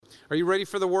Are you ready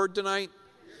for the word tonight?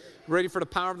 Ready for the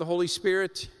power of the Holy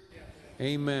Spirit?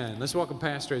 Amen. Let's welcome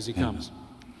Pastor as he comes.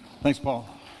 Thanks, Paul.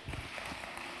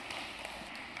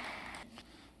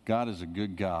 God is a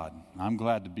good God. I'm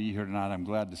glad to be here tonight. I'm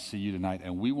glad to see you tonight.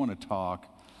 And we want to talk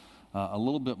a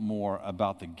little bit more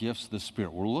about the gifts of the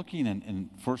Spirit. We're looking in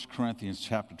 1 Corinthians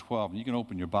chapter 12. And you can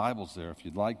open your Bibles there if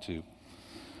you'd like to.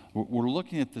 We're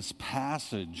looking at this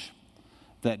passage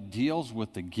that deals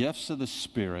with the gifts of the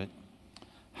Spirit,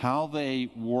 how they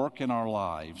work in our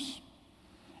lives,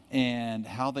 and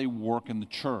how they work in the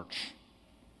church.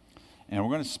 And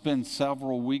we're going to spend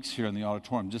several weeks here in the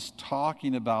auditorium just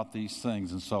talking about these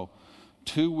things. And so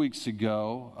 2 weeks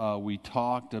ago, we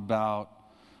talked about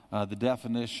the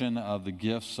definition of the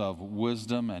gifts of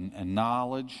wisdom and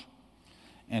knowledge.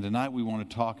 And tonight we want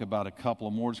to talk about a couple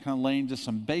of more, just kind of laying just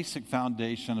some basic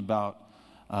foundation about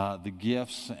the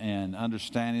gifts and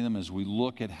understanding them as we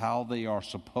look at how they are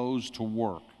supposed to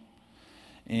work.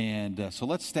 And so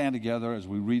let's stand together as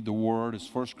we read the word.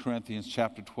 It's 1 Corinthians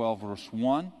chapter 12, verse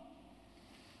 1.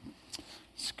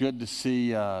 It's good to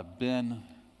see Ben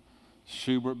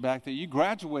Schubert back there. You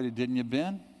graduated, didn't you,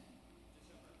 Ben?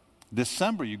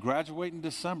 December. You graduate in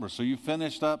December. So you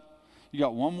finished up. You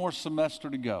got one more semester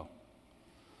to go.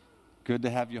 Good to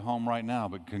have you home right now,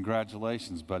 but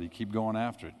congratulations, buddy. Keep going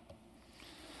after it.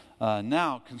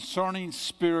 Now, concerning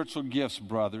spiritual gifts,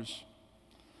 brothers,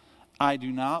 I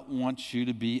do not want you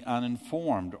to be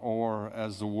uninformed, or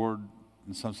as the word,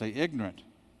 and some say, ignorant.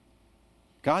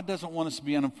 God doesn't want us to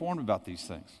be uninformed about these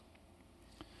things.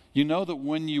 You know that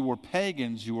when you were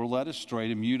pagans, you were led astray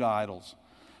to mute idols.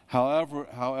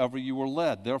 However you were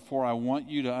led. Therefore, I want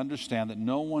you to understand that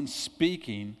no one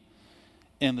speaking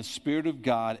in the Spirit of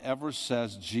God ever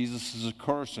says Jesus is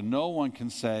accursed, and no one can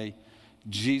say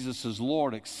Jesus is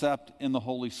Lord except in the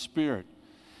Holy Spirit.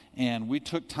 And we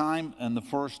took time in the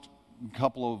first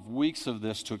couple of weeks of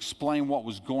this to explain what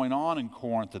was going on in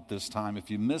Corinth at this time.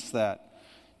 If you missed that,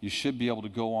 you should be able to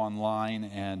go online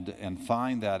and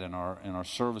find that in our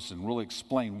service and really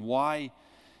explain why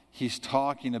he's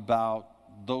talking about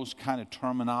those kind of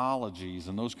terminologies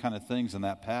and those kind of things in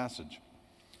that passage.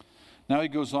 Now he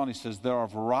goes on, he says, there are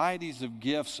varieties of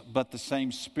gifts, but the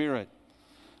same Spirit.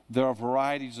 There are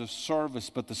varieties of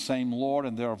service, but the same Lord.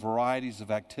 And there are varieties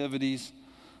of activities,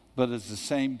 but it's the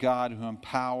same God who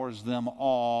empowers them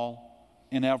all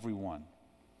in everyone.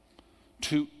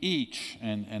 To each,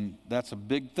 and that's a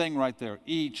big thing right there,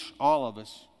 each, all of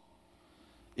us,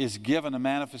 is given a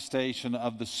manifestation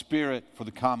of the Spirit for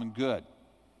the common good.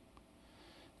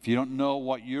 If you don't know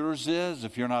what yours is,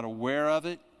 if you're not aware of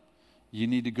it, you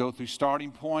need to go through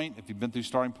Starting Point. If you've been through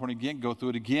Starting Point again, go through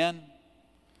it again.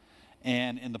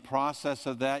 And in the process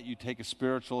of that, you take a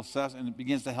spiritual assessment, and it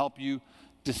begins to help you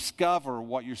discover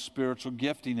what your spiritual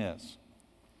gifting is.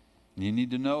 And you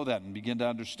need to know that and begin to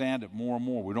understand it more and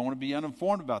more. We don't want to be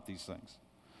uninformed about these things.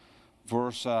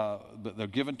 But they're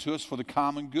given to us for the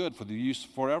common good, for the use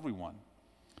for everyone.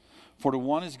 For to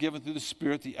one is given through the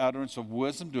Spirit the utterance of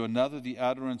wisdom, to another the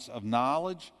utterance of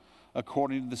knowledge,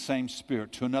 according to the same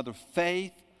Spirit. To another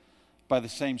faith, by the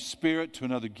same Spirit. To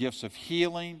another gifts of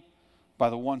healing, by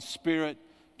the one Spirit.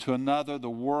 To another the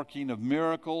working of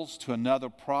miracles. To another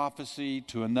prophecy.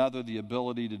 To another the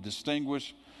ability to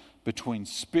distinguish between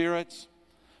spirits.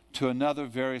 To another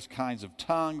various kinds of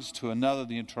tongues. To another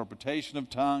the interpretation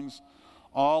of tongues.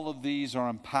 All of these are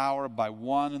empowered by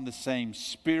one and the same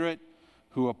Spirit,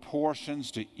 who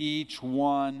apportions to each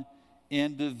one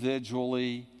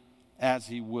individually as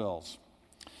he wills.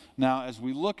 Now, as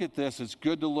we look at this, it's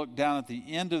good to look down at the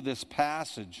end of this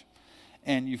passage,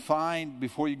 and you find,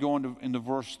 before you go into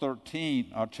verse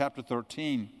 13, or chapter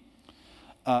 13,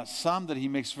 some that he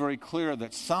makes very clear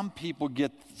that some people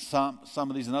get some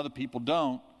of these and other people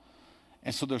don't.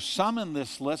 And so there's some in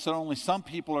this list that only some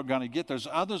people are going to get. There's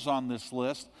others on this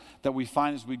list that we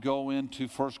find as we go into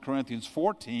 1 Corinthians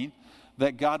 14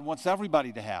 that God wants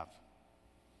everybody to have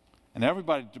and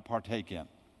everybody to partake in.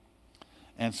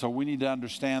 And so we need to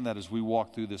understand that as we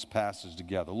walk through this passage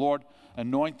together. Lord,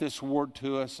 anoint this word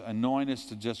to us. Anoint us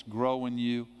to just grow in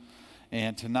you.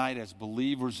 And tonight, as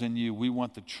believers in you, we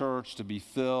want the church to be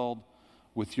filled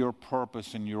with your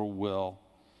purpose and your will.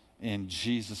 In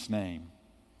Jesus' name,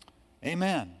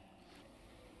 amen.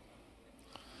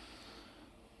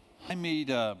 I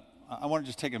want to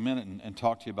just take a minute and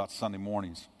talk to you about Sunday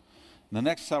mornings. In the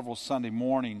next several Sunday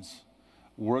mornings,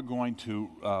 we're going to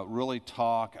really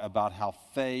talk about how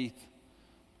faith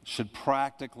should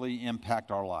practically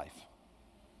impact our life.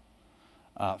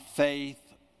 Faith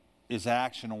is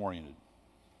action-oriented.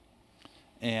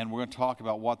 And we're going to talk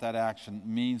about what that action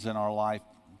means in our life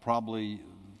probably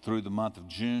through the month of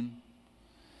June.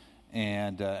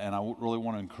 and I really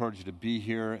want to encourage you to be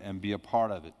here and be a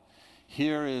part of it.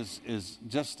 Here is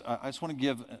just, I just want to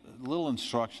give a little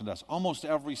instruction to us. Almost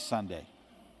every Sunday,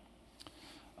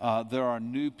 there are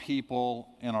new people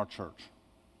in our church,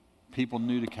 people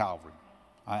new to Calvary.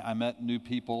 I met new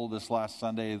people this last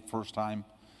Sunday, the first time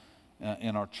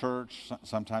in our church.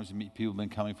 Sometimes you meet people who've been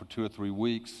coming for 2 or 3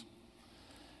 weeks.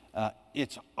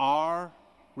 It's our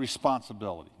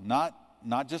responsibility, not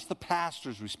just the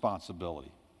pastor's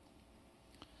responsibility.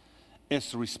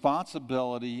 It's the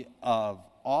responsibility of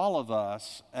all of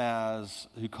us as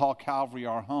who call Calvary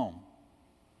our home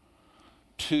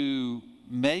to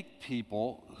make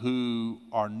people who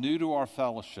are new to our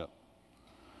fellowship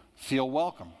feel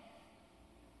welcome.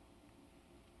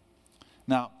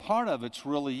 Now, part of it's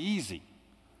really easy.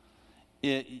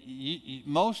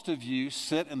 Most of you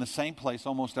sit in the same place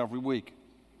almost every week.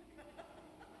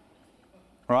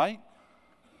 Right?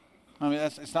 I mean,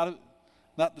 there's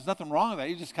nothing wrong with that.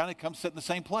 You just kind of come sit in the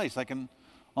same place. I can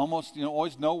almost,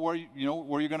 always know where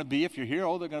you're going to be if you're here.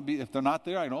 Oh, they're going to be. If they're not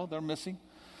there, I know they're missing.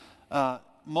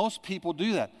 Most people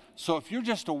do that. So if you're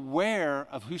just aware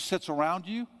of who sits around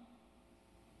you,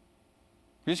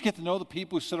 you just get to know the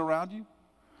people who sit around you,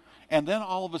 and then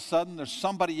all of a sudden there's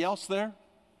somebody else there,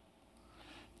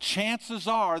 chances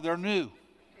are they're new.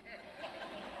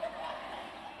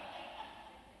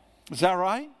 Is that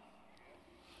right?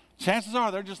 Chances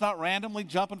are they're just not randomly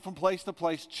jumping from place to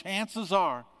place. Chances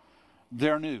are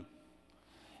they're new.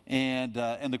 And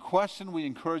the question we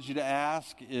encourage you to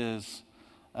ask is,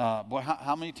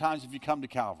 how many times have you come to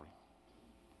Calvary?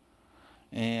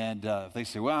 And if they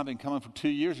say, well, I've been coming for 2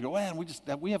 years ago, man,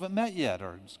 we haven't met yet,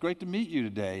 or it's great to meet you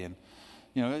today. And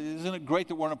isn't it great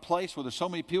that we're in a place where there's so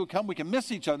many people come, we can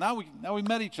miss each other. Now we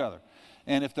met each other.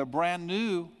 And if they're brand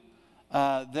new,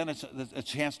 then it's a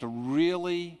chance to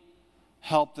really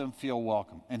help them feel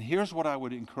welcome. And here's what I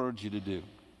would encourage you to do.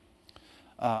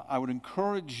 I would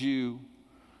encourage you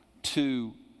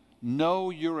to know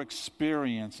your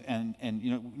experience, and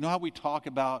you know how we talk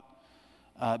about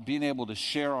being able to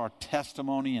share our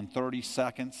testimony in 30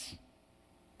 seconds?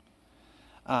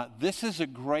 This is a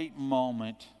great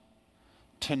moment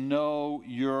to know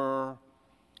your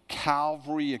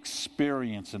Calvary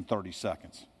experience in 30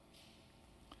 seconds.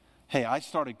 Hey, I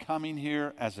started coming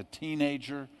here as a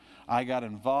teenager. I got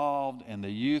involved in the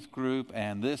youth group,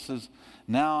 and this is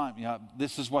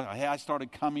what I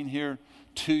started coming here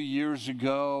 2 years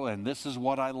ago, and this is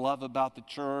what I love about the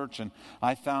church, and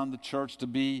I found the church to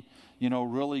be,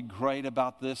 really great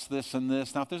about this, and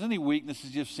this. Now, if there's any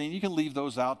weaknesses you've seen, you can leave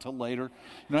those out till later.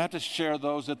 You don't have to share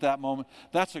those at that moment.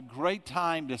 That's a great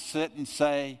time to sit and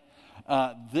say,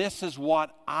 this is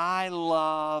what I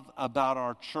love about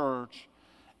our church,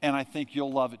 and I think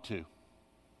you'll love it too.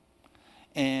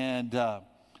 And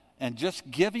just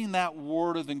giving that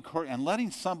word of encouragement and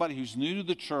letting somebody who's new to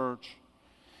the church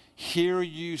hear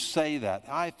you say that.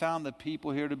 I found the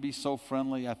people here to be so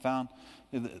friendly. I found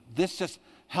this just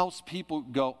helps people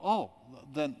go, oh,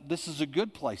 then this is a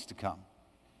good place to come.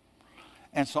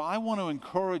 And so I want to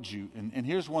encourage you, and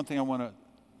here's one thing I want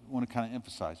to kind of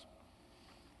emphasize.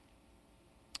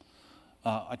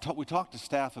 We talked to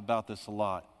staff about this a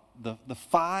lot. The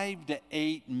 5 to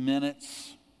 8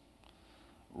 minutes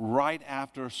right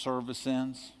after service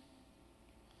ends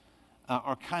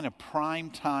are kind of prime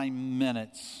time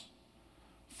minutes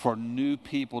for new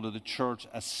people to the church,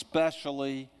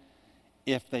 especially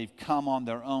if they've come on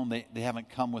their own. They haven't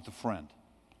come with a friend.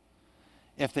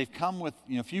 If they've come with,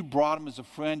 if you brought them as a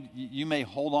friend, you may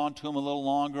hold on to them a little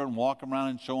longer and walk around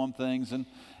and show them things and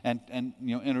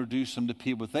introduce them to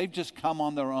people. If they've just come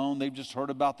on their own, they've just heard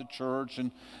about the church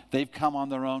and they've come on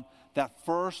their own, that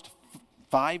first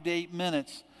 5 to 8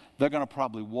 minutes, they're going to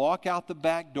probably walk out the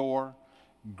back door,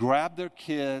 grab their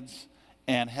kids,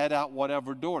 and head out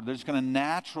whatever door. They're just going to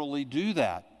naturally do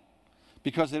that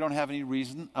because they don't have any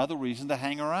other reason to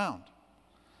hang around.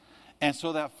 And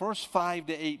so that first 5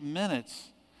 to 8 minutes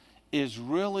is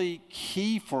really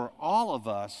key for all of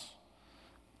us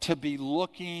to be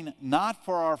looking not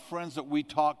for our friends that we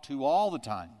talk to all the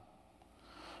time,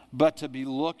 but to be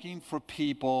looking for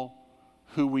people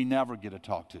who we never get to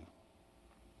talk to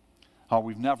or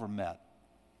we've never met.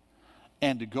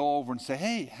 And to go over and say,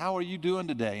 hey, how are you doing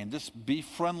today? And just be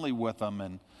friendly with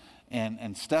them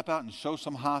and step out and show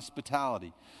some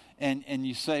hospitality. And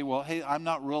you say, well, hey, I'm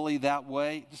not really that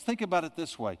way. Just think about it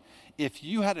this way. If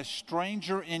you had a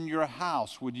stranger in your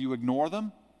house, would you ignore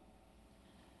them?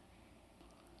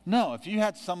 No, if you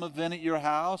had some event at your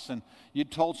house and you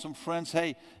told some friends,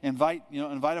 hey, invite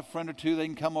a friend or two, they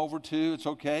can come over too, it's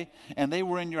okay, and they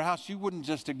were in your house, you wouldn't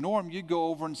just ignore them. You'd go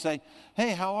over and say,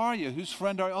 hey, how are you? Whose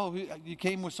friend are you? Oh, you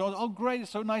came with so. Oh, great, it's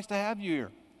so nice to have you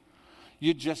here.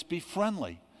 You'd just be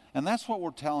friendly. And that's what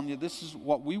we're telling you. This is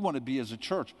what we want to be as a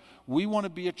church. We want to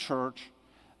be a church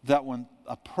that when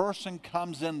a person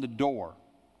comes in the door,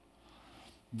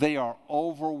 they are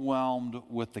overwhelmed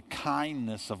with the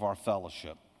kindness of our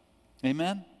fellowship.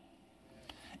 Amen?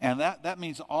 And that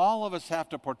means all of us have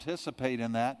to participate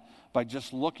in that by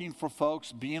just looking for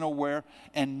folks, being aware,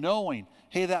 and knowing,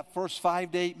 hey, that first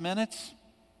 5 to 8 minutes,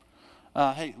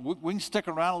 hey, we can stick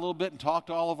around a little bit and talk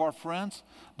to all of our friends,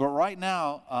 but right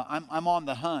now, I'm on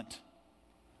the hunt.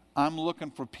 I'm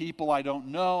looking for people I don't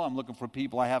know. I'm looking for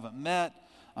people I haven't met.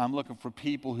 I'm looking for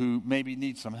people who maybe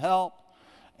need some help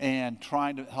and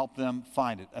trying to help them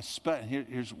find it.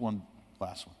 Here's one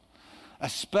last one.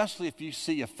 Especially if you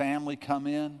see a family come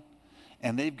in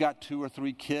and they've got 2 or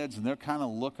 3 kids and they're kind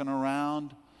of looking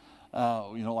around,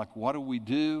 like, what do we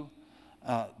do?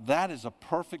 That is a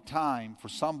perfect time for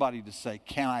somebody to say,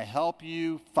 can I help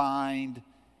you find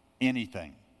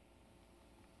anything?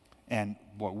 And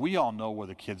we all know where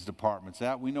the kids' department's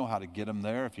at. We know how to get them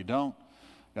there. If you don't,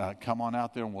 come on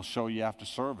out there and we'll show you after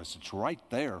service. It's right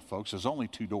there, folks. There's only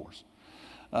 2 doors.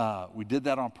 We did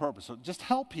that on purpose. So just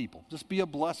help people. Just be a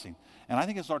blessing. And I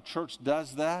think as our church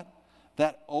does that,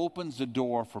 that opens the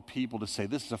door for people to say,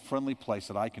 this is a friendly place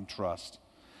that I can trust.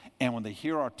 And when they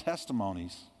hear our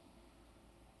testimonies,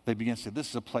 they begin to say, this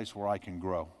is a place where I can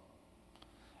grow.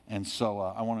 And so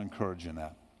I want to encourage you in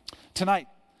that. Tonight,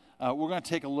 we're going to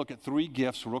take a look at 3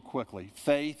 gifts real quickly: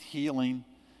 faith, healing,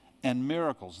 and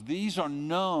miracles. These are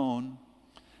known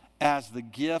as the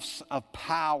gifts of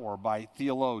power by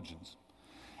theologians.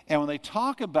 And when they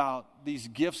talk about these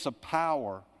gifts of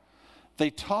power, they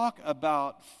talk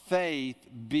about faith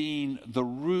being the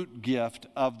root gift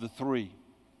of the 3.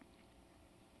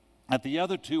 And the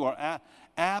other 2 are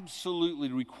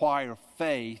absolutely require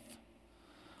faith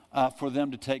for them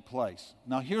to take place.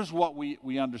 Now, here's what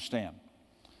we understand.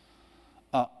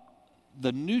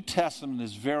 The New Testament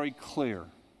is very clear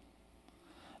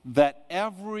that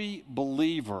every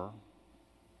believer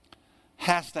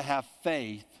has to have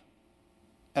faith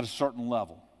at a certain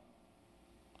level.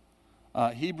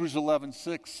 Hebrews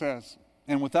 11:6 says,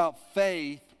 and without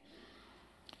faith,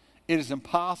 it is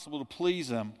impossible to please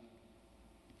him.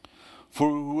 For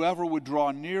whoever would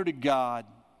draw near to God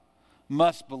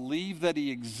must believe that he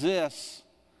exists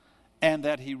and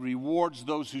that he rewards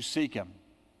those who seek him.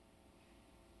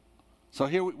 So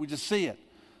here we just see it.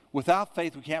 Without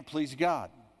faith, we can't please God.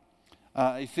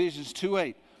 Ephesians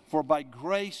 2:8, for by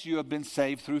grace you have been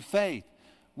saved through faith.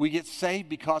 We get saved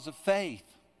because of faith.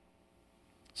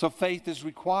 So faith is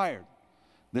required.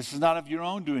 This is not of your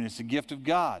own doing, it's a gift of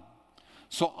God.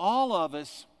 So all of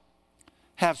us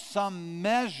have some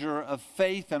measure of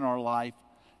faith in our life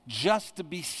just to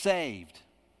be saved.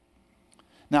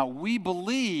 Now, we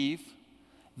believe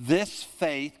this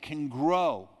faith can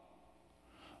grow.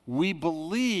 We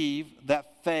believe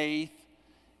that faith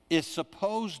is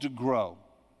supposed to grow.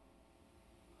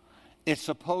 It's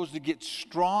supposed to get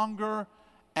stronger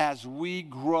as we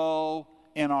grow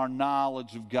in our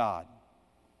knowledge of God.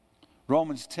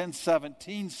 Romans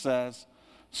 10:17 says,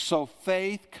 so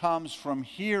faith comes from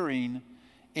hearing,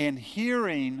 and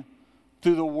hearing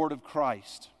through the word of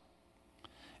Christ.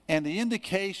 And the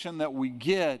indication that we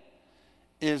get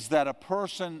is that a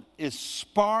person is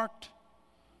sparked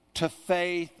to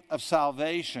faith of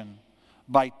salvation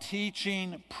by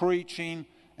teaching, preaching,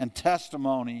 and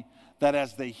testimony, that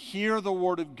as they hear the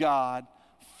word of God,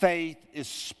 faith is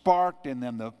sparked in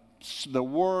them. The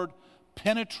word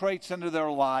penetrates into their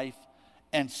life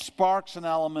and sparks an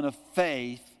element of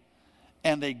faith,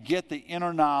 and they get the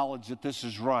inner knowledge that this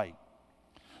is right.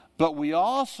 But we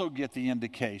also get the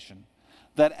indication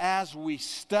that as we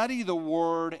study the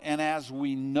Word and as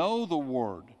we know the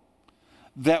Word,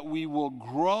 that we will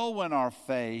grow in our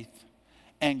faith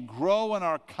and grow in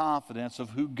our confidence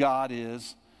of who God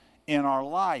is in our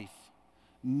life.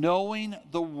 Knowing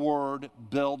the Word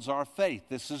builds our faith.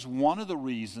 This is one of the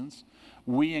reasons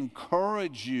we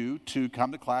encourage you to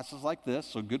come to classes like this,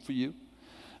 so good for you.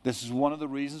 This is one of the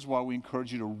reasons why we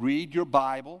encourage you to read your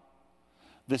Bible.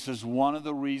 This is one of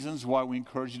the reasons why we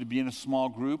encourage you to be in a small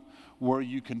group where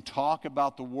you can talk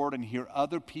about the Word and hear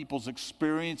other people's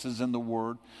experiences in the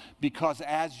Word, because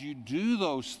as you do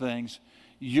those things,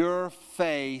 your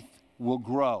faith will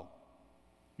grow.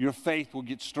 Your faith will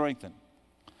get strengthened.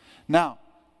 Now,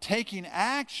 taking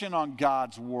action on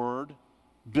God's Word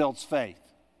builds faith.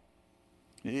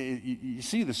 You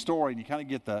see the story and you kind of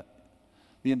get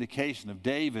the indication of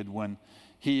David when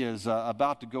he is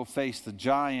about to go face the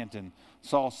giant, and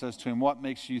Saul says to him, "What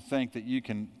makes you think that you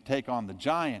can take on the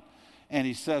giant?" And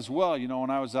he says, "Well, when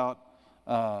I was out,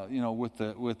 with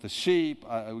the sheep,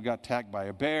 we got attacked by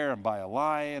a bear and by a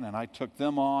lion, and I took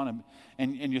them on."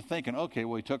 And you're thinking, okay,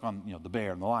 well, he took on the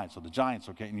bear and the lion, so the giant's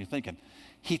okay. And you're thinking,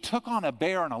 he took on a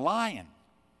bear and a lion.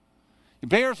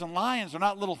 Bears and lions are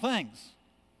not little things.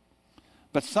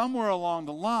 But somewhere along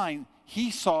the line, he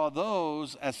saw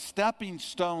those as stepping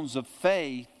stones of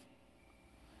faith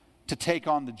to take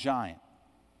on the giant.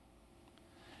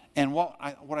 And what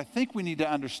I think we need to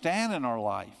understand in our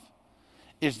life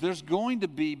is there's going to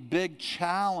be big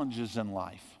challenges in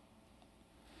life.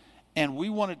 And we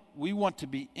want to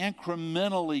be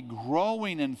incrementally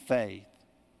growing in faith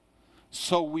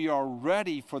so we are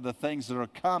ready for the things that are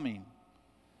coming,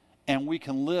 and we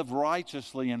can live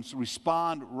righteously and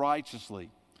respond righteously.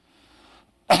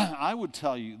 I would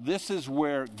tell you, this is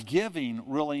where giving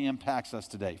really impacts us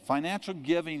today. Financial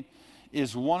giving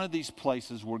is one of these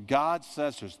places where God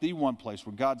says to us, the one place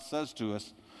where God says to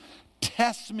us,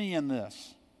 test me in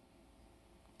this.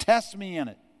 Test me in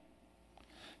it.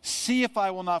 See if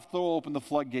I will not throw open the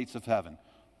floodgates of heaven.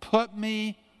 Put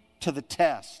me to the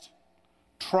test.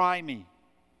 Try me.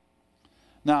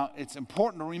 Now, it's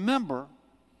important to remember,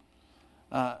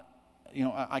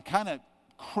 I kind of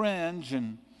cringe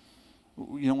and,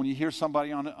 when you hear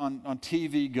somebody on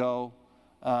TV go,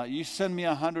 you send me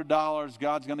 $100,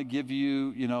 God's going to give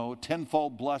you,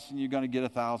 tenfold blessing, you're going to get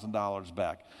 $1,000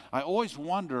 back. I always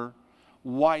wonder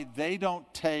why they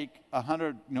don't take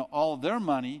all of their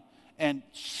money and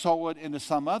sow it into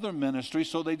some other ministry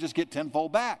so they just get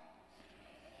tenfold back.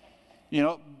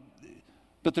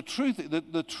 But the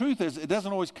truth is, it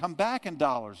doesn't always come back in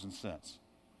dollars and cents.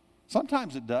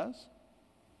 Sometimes it does.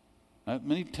 I have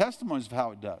many testimonies of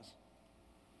how it does.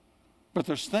 But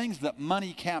there's things that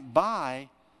money can't buy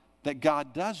that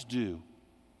God does do.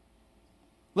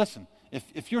 Listen,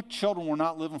 if your children were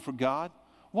not living for God,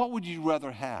 what would you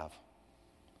rather have?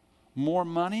 More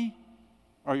money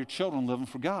or your children living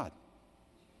for God?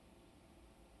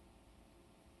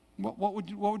 What would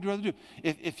you rather do?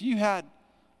 If you had,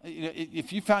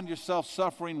 if you found yourself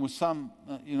suffering with some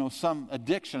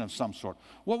addiction of some sort,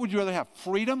 what would you rather have?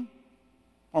 Freedom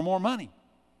or more money?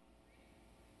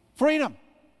 Freedom.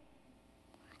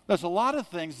 There's a lot of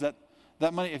things that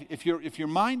money. If your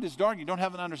mind is dark, you don't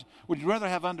have would you rather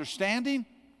have understanding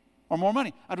or more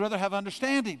money? I'd rather have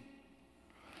understanding.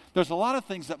 There's a lot of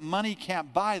things that money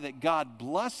can't buy that God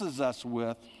blesses us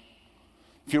with.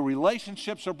 If your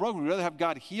relationships are broken, would you rather have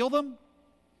God heal them?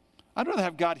 I'd rather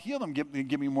have God heal them than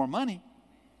give me more money.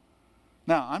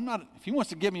 Now, if He wants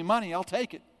to give me money, I'll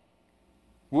take it.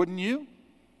 Wouldn't you?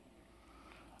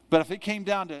 But if it came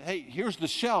down to, hey, here's the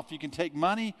shelf, you can take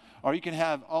money or you can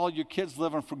have all your kids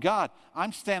living for God,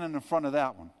 I'm standing in front of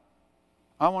that one.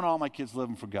 I want all my kids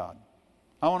living for God.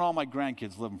 I want all my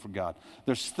grandkids living for God.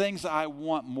 There's things I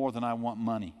want more than I want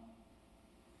money.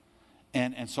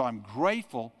 And so I'm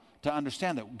grateful to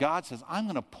understand that God says, I'm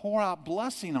going to pour out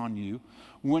blessing on you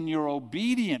when you're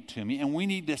obedient to me, and we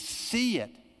need to see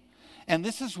it. And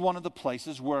this is one of the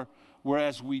places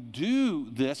whereas we do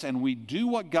this and we do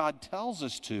what God tells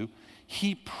us to,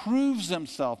 He proves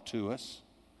Himself to us,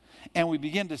 and we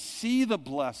begin to see the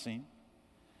blessing,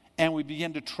 and we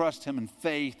begin to trust Him, and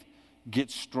faith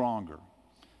gets stronger.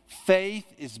 Faith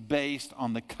is based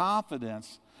on the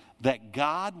confidence that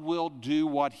God will do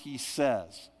what He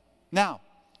says. Now,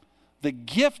 the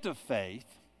gift of faith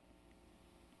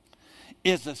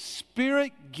is a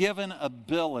Spirit-given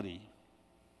ability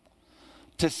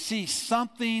to see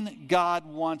something God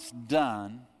wants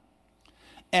done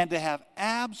and to have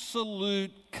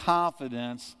absolute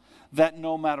confidence that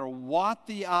no matter what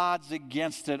the odds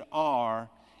against it are,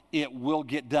 it will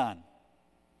get done.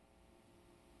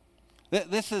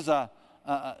 This is that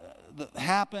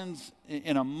happens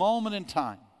in a moment in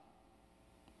time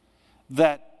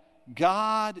that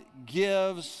God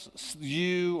gives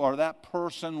you or that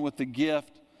person with the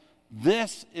gift.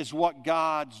 This is what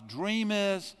God's dream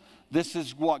is. This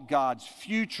is what God's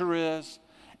future is.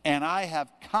 And I have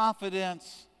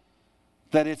confidence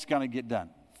that it's going to get done.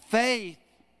 Faith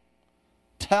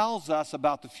tells us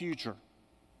about the future.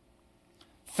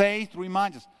 Faith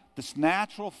reminds us. This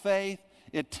natural faith,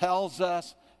 it tells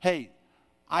us, hey,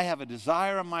 I have a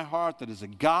desire in my heart that is a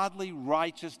godly,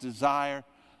 righteous desire.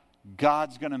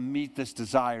 God's going to meet this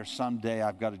desire someday.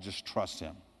 I've got to just trust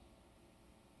Him.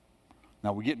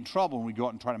 Now, we get in trouble when we go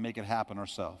out and try to make it happen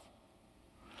ourselves.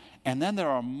 And then there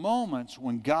are moments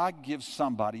when God gives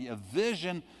somebody a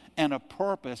vision and a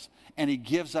purpose, and He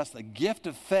gives us a gift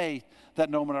of faith that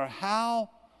no matter how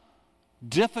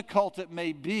difficult it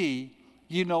may be,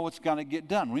 you know it's going to get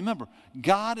done. Remember,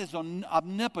 God is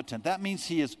omnipotent. That means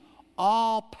He is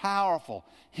all-powerful.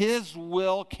 His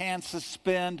will can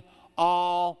suspend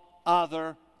all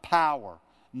other power.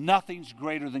 Nothing's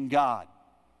greater than God.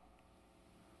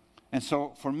 And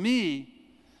so for me,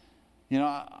 you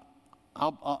know,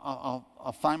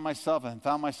 I'll find myself, and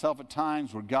found myself at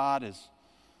times where God has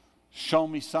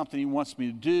shown me something He wants me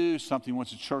to do, something He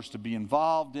wants the church to be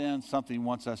involved in, something He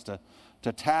wants us to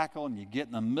tackle, and you get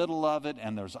in the middle of it,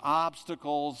 and there's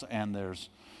obstacles, and there's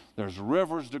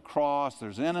rivers to cross,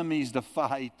 there's enemies to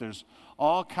fight, there's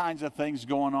all kinds of things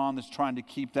going on that's trying to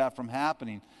keep that from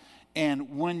happening.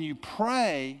 And when you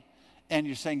pray and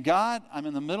you're saying, God, I'm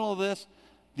in the middle of this,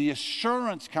 the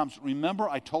assurance comes, remember,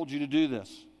 I told you to do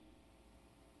this.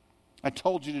 I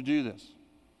told you to do this.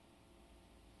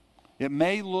 It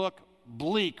may look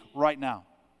bleak right now,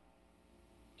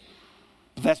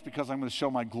 but that's because I'm going to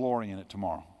show my glory in it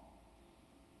tomorrow.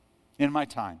 In my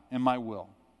time, in my will.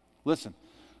 Listen,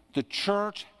 the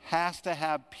church has to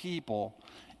have people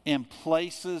in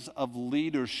places of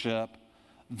leadership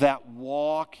that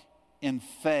walk in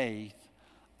faith.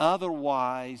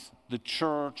 Otherwise, the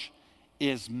church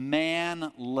is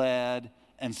man-led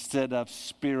instead of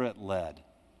spirit-led.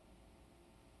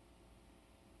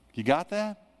 You got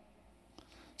that?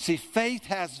 See, faith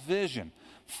has vision.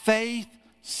 Faith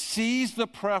sees the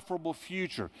preferable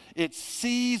future. It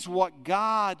sees what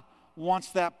God wants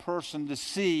that person to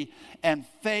see, and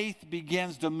faith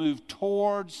begins to move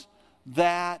towards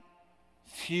that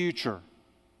future,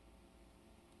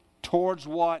 towards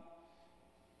what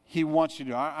He wants you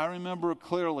to do. I remember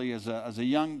clearly as a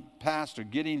young pastor,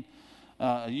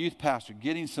 a youth pastor,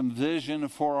 getting some vision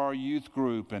for our youth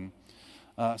group and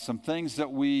some things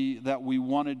that we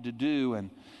wanted to do, and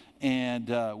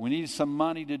we needed some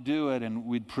money to do it, and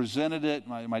we'd presented it.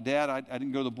 My dad, I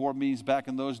didn't go to the board meetings back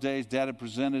in those days. Dad had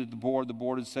presented it to the board. The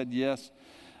board had said yes,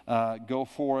 go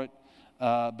for it,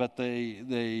 but they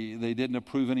didn't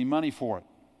approve any money for it.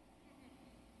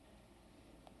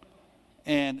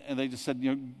 And they just said,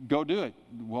 you know, go do it.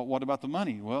 Well, what about the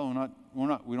money? Well,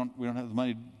 we don't have the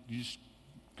money. You just,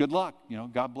 good luck. You know,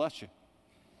 God bless you.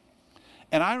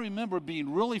 And I remember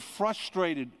being really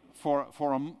frustrated for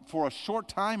a short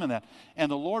time in that.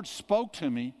 And the Lord spoke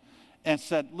to me and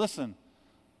said, listen,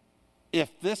 if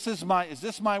this is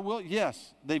this my will?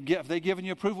 Yes. Have they given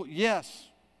you approval? Yes.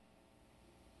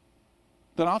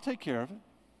 Then I'll take care of it.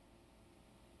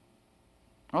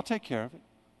 I'll take care of it.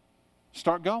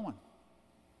 Start going.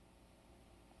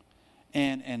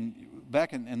 And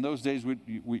back in those days,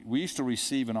 we used to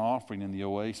receive an offering in the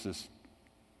Oasis.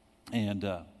 And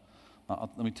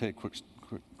let me tell you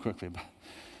quickly about it.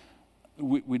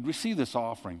 We'd receive this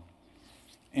offering,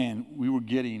 and we were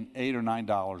getting $8 or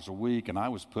 $9 a week, and I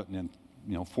was putting in,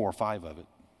 you know, 4 or 5 of it.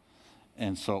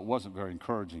 And so it wasn't very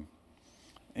encouraging.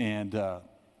 And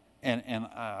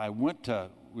I went to,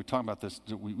 we were talking about this,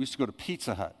 we used to go to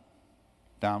Pizza Hut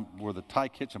down where the Thai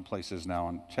kitchen place is now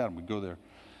in Chatham. We'd go there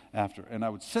after, and I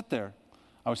was sitting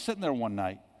there one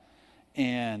night,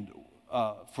 and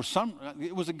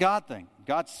it was a God thing.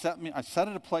 God I sat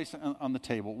at a place on the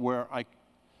table where I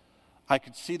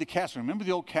could see the cash. Remember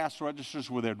the old cash registers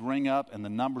where they'd ring up and the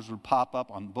numbers would pop up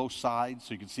on both sides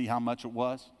so you could see how much it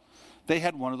was? They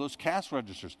had one of those cash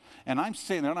registers. And I'm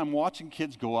sitting there and I'm watching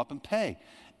kids go up and pay.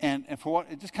 And for what,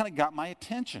 it just kind of got my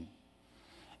attention.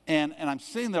 And I'm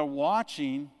sitting there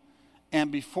watching,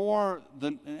 and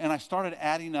I started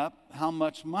adding up how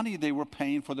much money they were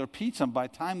paying for their pizza. And by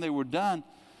the time they were done,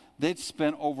 they'd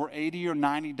spent over $80 or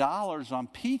 $90 on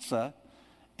pizza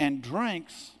and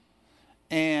drinks,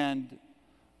 and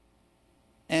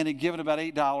had given about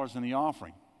 $8 in the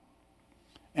offering.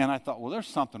 And I thought, well, there's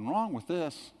something wrong with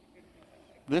this.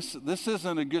 This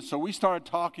isn't a good. So we started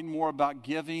talking more about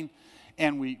giving,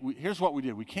 and here's what we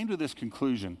did. We came to this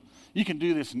conclusion. You can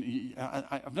do this, and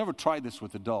I've never tried this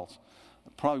with adults.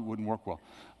 It probably wouldn't work well.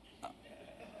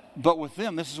 But with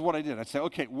them, this is what I did. I'd say,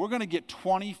 okay, we're going to get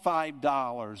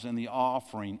 $25 in the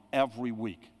offering every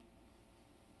week.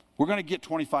 We're going to get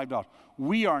 $25.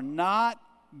 We are not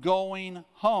going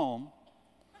home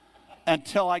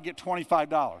until I get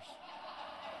 $25.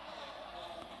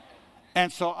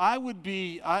 And so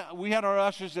we had our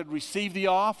ushers that received the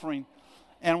offering,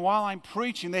 and while I'm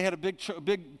preaching, they had a big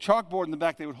chalkboard in the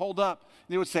back they would hold up.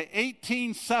 They would say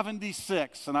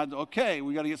 1876, and I'd, okay,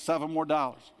 we got to get $7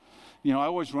 more. You know, I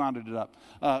always rounded it up.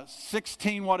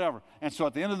 16 whatever. And so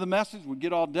at the end of the message, we'd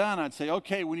get all done. I'd say,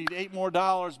 okay, we need $8 more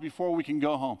before we can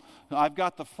go home. I've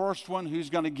got the first one who's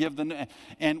going to give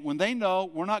and when they know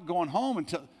we're not going home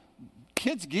until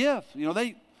kids give. You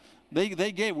know,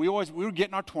 they gave. We were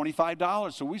getting our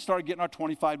 $25, so we started getting our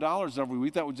 $25 every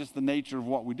week. That was just the nature of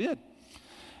what we did.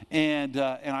 And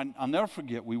I'll never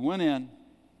forget, we went in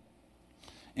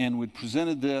and we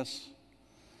presented this,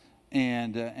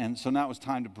 and so now it was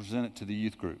time to present it to the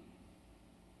youth group.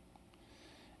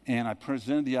 And I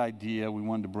presented the idea. We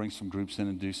wanted to bring some groups in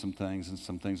and do some things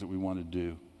that we wanted to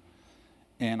do.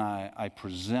 And I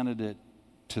presented it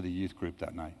to the youth group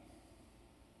that night.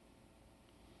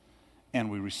 And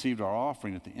we received our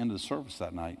offering at the end of the service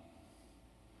that night.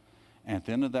 And at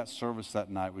the end of that service that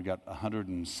night, we got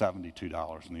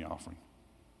 $172 in the offering.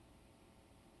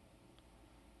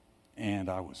 And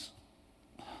I was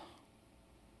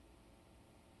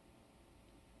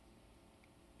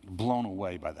blown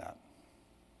away by that.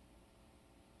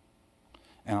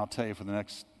 And I'll tell you, for the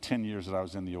next 10 years that I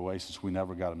was in the Oasis, we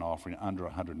never got an offering under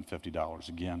 $150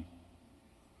 again.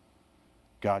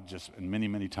 God just, and many,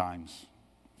 many times,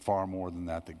 far more than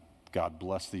that God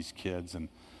blessed these kids, and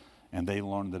they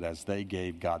learned that as they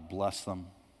gave, God blessed them.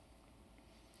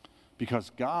 Because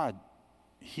God,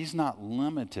 He's not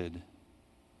limited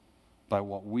by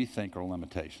what we think are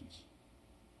limitations.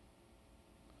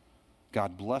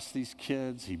 God blessed these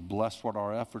kids. He blessed what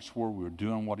our efforts were. We were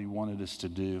doing what He wanted us to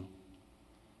do.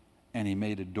 And He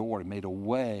made a door, He made a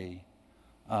way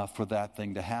for that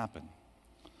thing to happen.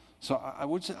 So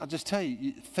I'll just tell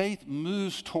you, faith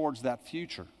moves towards that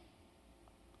future.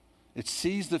 It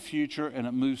sees the future and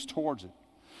it moves towards it.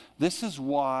 This is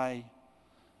why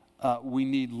we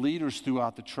need leaders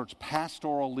throughout the church,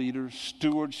 pastoral leaders,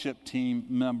 stewardship team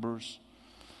members,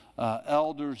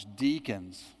 elders,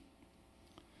 deacons,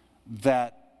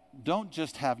 that don't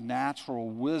just have natural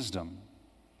wisdom.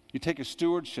 You take a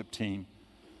stewardship team,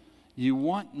 you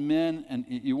want men and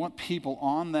you want people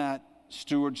on that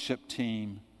stewardship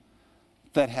team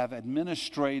that have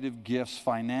administrative gifts,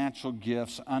 financial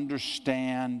gifts,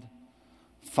 understand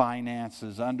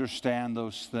finances, understand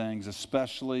those things,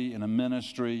 especially in a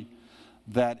ministry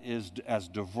that is as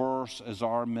diverse as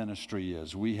our ministry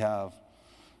is. We have,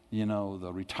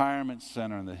 the retirement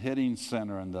center and the hitting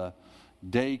center and the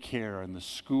daycare and the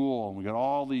school, and we got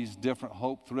all these different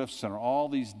Hope Thrift Center, all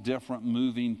these different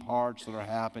moving parts that are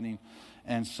happening.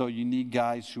 And so you need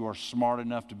guys who are smart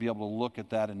enough to be able to look at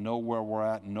that and know where we're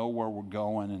at and know where we're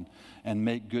going and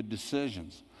make good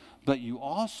decisions. But you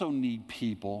also need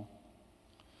people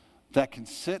that can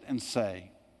sit and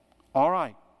say, all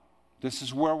right, this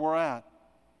is where we're at,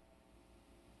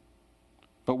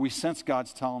 but we sense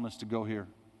God's telling us to go here.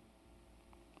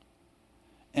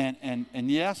 And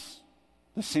yes,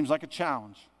 this seems like a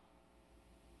challenge,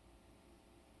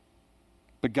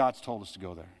 but God's told us to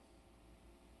go there.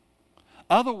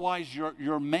 Otherwise,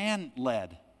 you're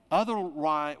man-led.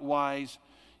 Otherwise,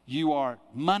 you are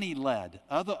money-led.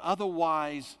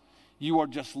 Otherwise, you are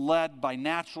just led by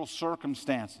natural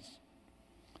circumstances.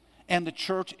 And the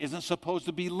church isn't supposed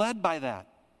to be led by that.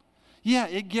 Yeah,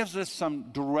 it gives us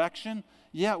some direction.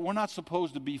 Yeah, we're not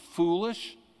supposed to be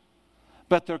foolish.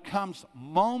 But there comes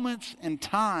moments in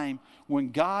time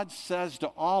when God says to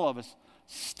all of us,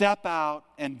 step out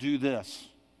and do this.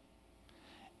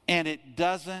 And it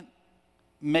doesn't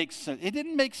make sense. It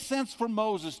didn't make sense for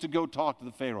Moses to go talk to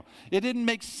the Pharaoh. It didn't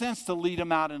make sense to lead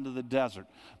him out into the desert.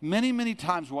 Many, many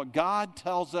times what God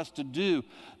tells us to do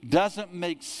doesn't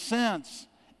make sense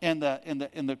in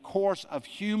the course of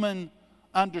human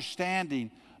understanding,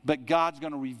 but God's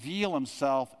going to reveal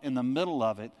Himself in the middle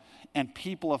of it. And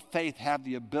people of faith have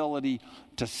the ability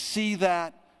to see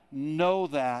that, know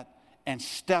that, and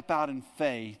step out in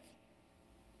faith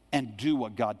and do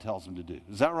what God tells them to do.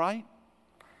 Is that right?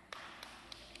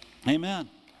 Amen.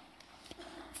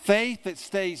 Faith that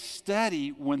stays steady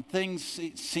when things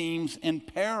seems in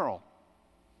peril.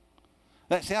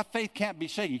 That faith can't be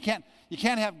shaken. You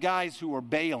can't have guys who are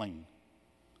bailing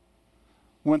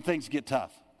when things get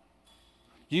tough.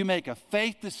 You make a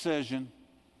faith decision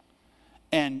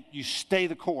and you stay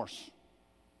the course.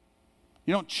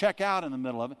 You don't check out in the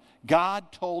middle of it.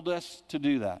 God told us to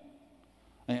do that.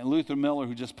 And Luther Miller,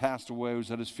 who just passed away, was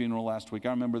at his funeral last week. I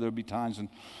remember there would be times when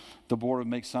the board would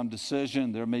make some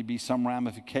decision. There may be some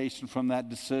ramification from that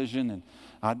decision, and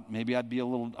I'd be a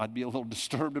little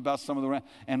disturbed about some of the.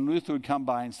 And Luther would come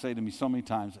by and say to me so many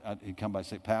times, he'd come by and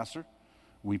say, "Pastor,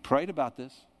 we prayed about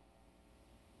this.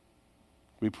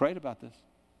 We prayed about this.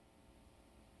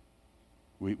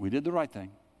 We did the right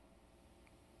thing.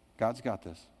 God's got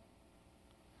this."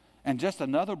 And just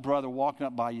another brother walking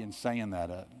up by you and saying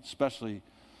that, especially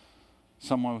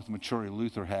someone with maturity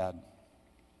Luther had,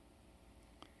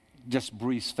 just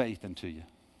breathes faith into you.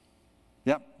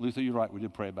 Yep, Luther, you're right. We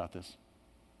did pray about this.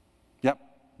 Yep,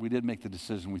 we did make the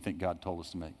decision we think God told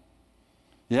us to make.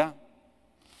 Yeah.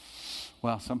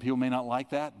 Well, some people may not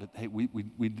like that, but hey,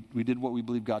 we did what we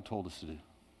believe God told us to do.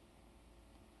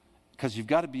 Because you've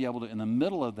got to be able to, in the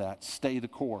middle of that, stay the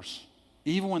course,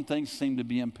 even when things seem to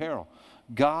be in peril.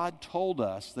 God told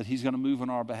us that he's going to move on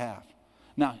our behalf.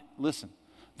 Now, listen,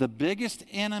 the biggest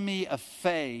enemy of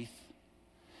faith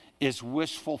is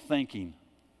wishful thinking.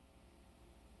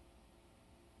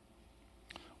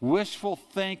 Wishful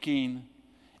thinking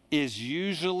is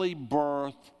usually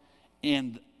birthed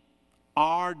in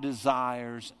our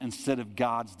desires instead of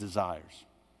God's desires.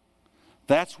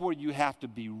 That's where you have to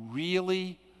be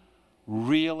really,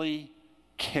 really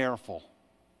careful.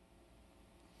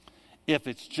 If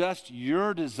it's just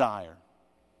your desire,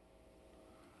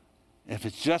 if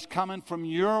it's just coming from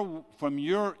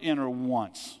your inner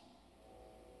wants,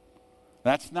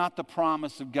 that's not the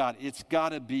promise of God. It's got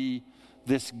to be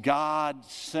this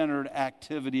God-centered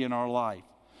activity in our life.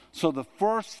 So the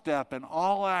first step in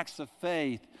all acts of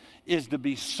faith is to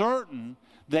be certain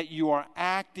that you are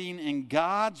acting in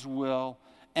God's will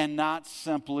and not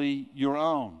simply your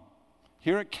own.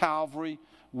 Here at Calvary,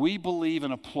 we believe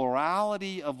in a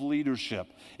plurality of leadership.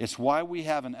 It's why we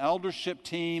have an eldership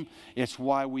team. It's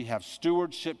why we have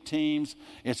stewardship teams.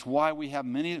 It's why we have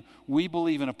many. We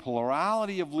believe in a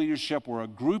plurality of leadership where a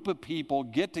group of people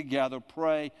get together,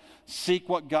 pray, seek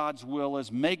what God's will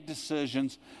is, make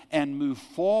decisions, and move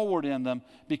forward in them,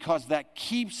 because that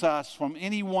keeps us from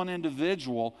any one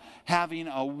individual having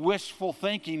a wishful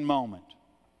thinking moment.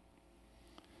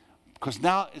 Because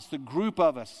now it's the group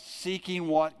of us seeking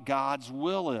what God's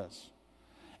will is.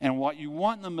 And what you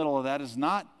want in the middle of that is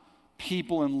not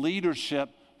people in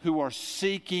leadership who are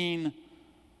seeking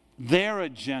their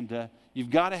agenda.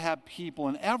 You've got to have people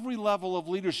in every level of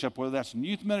leadership, whether that's in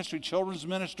youth ministry, children's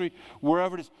ministry,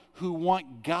 wherever it is, who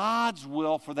want God's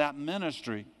will for that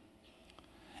ministry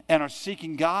and are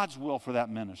seeking God's will for that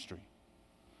ministry.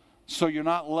 So you're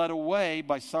not led away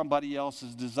by somebody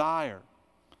else's desire.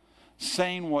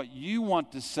 Saying what you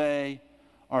want to say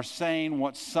or saying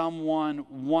what someone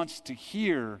wants to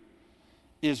hear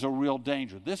is a real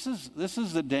danger. This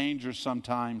is the danger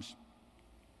sometimes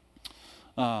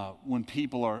when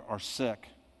people are sick.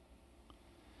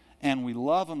 And we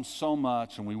love them so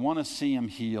much and we want to see them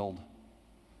healed.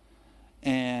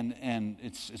 And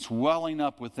it's welling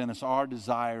up within us, our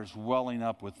desires welling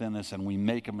up within us, and we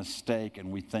make a mistake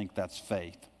and we think that's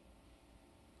faith.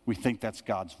 We think that's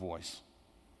God's voice.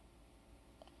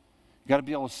 You've got to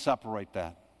be able to separate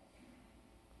that.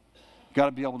 You've got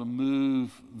to be able to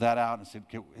move that out and say,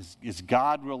 okay, is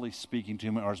God really speaking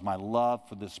to me, or is my love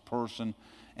for this person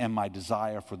and my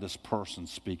desire for this person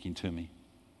speaking to me?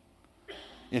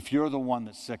 If you're the one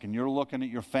that's sick and you're looking at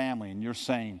your family and you're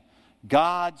saying,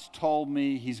 God's told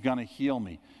me he's going to heal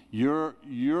me,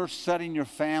 you're setting your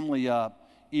family up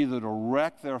either to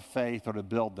wreck their faith or to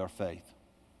build their faith.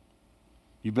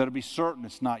 You better be certain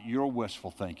it's not your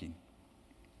wishful thinking,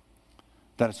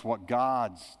 that it's what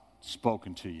God's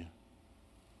spoken to you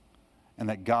and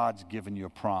that God's given you a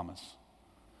promise.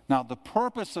 Now, the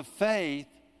purpose of faith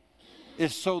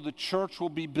is so the church will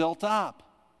be built up.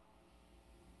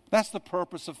 That's the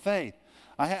purpose of faith.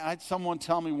 I had someone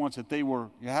tell me once that they were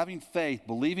having faith,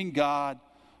 believing God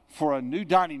for a new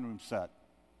dining room set.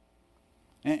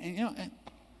 And you know,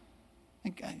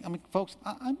 I mean, folks,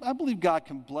 I believe God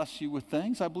can bless you with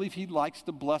things. I believe he likes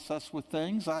to bless us with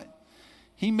things.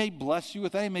 He may bless you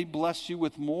with that. He may bless you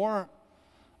with more.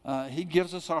 He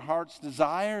gives us our heart's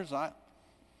desires.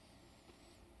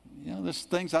 There's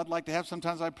things I'd like to have.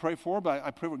 Sometimes I pray for, but I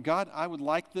pray with God, I would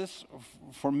like this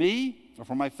for me or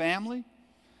for my family.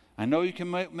 I know you can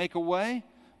make a way,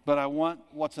 but I want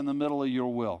what's in the middle of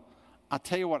your will. I'll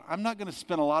tell you what, I'm not going to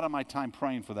spend a lot of my time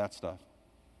praying for that stuff.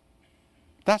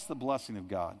 That's the blessing of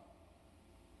God.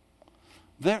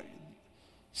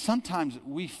 Sometimes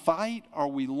we fight or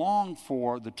we long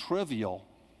for the trivial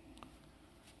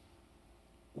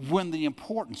when the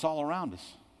important's all around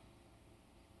us.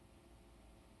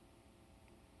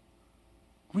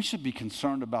 We should be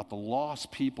concerned about the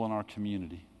lost people in our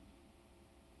community.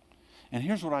 And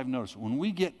here's what I've noticed. When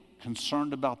we get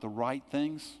concerned about the right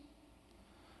things,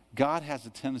 God has a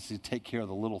tendency to take care of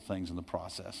the little things in the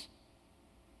process.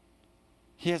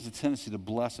 He has a tendency to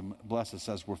bless us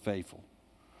as we're faithful.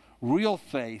 Real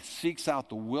faith seeks out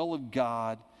the will of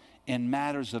God in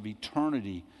matters of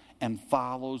eternity and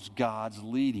follows God's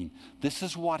leading. This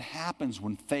is what happens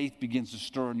when faith begins to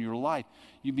stir in your life.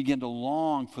 You begin to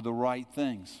long for the right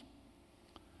things.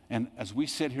 And as we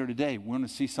sit here today, we want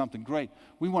to see something great.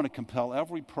 We want to compel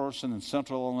every person in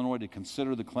Central Illinois to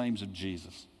consider the claims of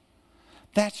Jesus.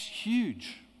 That's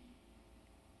huge.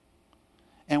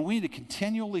 And we need to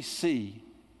continually see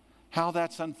how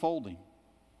that's unfolding.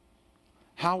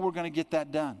 how we're going to get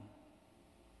that done.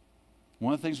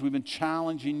 One of the things we've been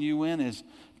challenging you in is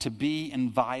to be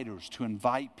inviters, to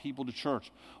invite people to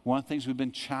church. One of the things we've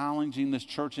been challenging this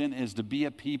church in is to be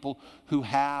a people who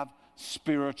have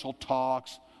spiritual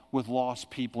talks with lost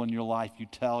people in your life. You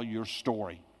tell your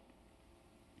story.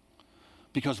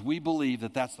 Because we believe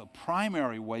that that's the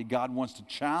primary way God wants to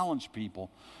challenge people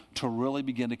to really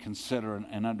begin to consider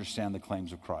and understand the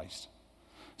claims of Christ.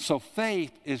 So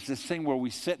faith is this thing where we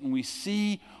sit and we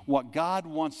see what God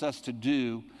wants us to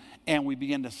do, and we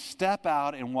begin to step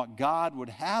out in what God would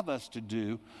have us to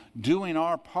do, doing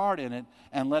our part in it,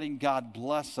 and letting God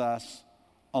bless us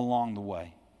along the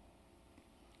way.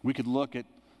 We could look at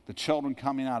the children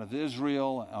coming out of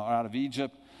Israel or out of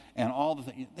Egypt, and all the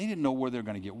things. They didn't know where they were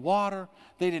going to get water.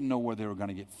 They didn't know where they were going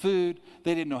to get food.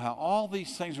 They didn't know how all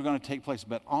these things were going to take place.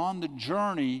 But on the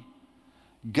journey,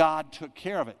 God took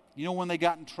care of it. You know when they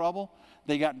got in trouble?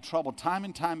 They got in trouble time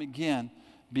and time again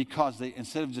because they,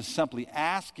 instead of just simply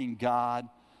asking God,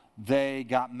 they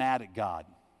got mad at God.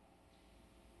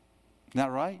 Isn't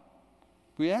that right?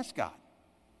 We ask God.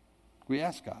 We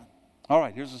ask God. All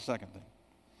right, here's the second thing.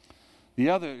 The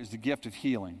other is the gift of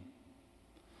healing.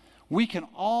 We can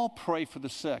all pray for the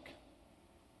sick.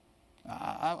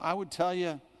 I would tell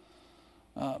you,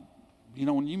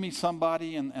 when you meet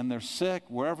somebody and they're sick,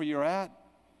 wherever you're at,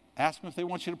 ask them if they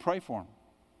want you to pray for them.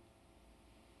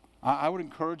 I would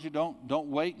encourage you, don't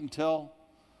wait until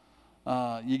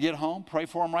you get home. Pray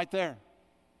for them right there.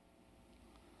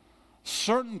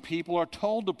 Certain people are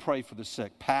told to pray for the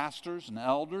sick. Pastors and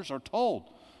elders are told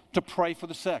to pray for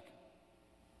the sick,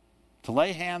 to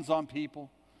lay hands on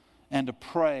people and to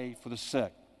pray for the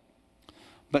sick.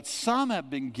 But some have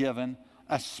been given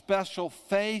a special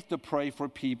faith to pray for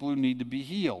people who need to be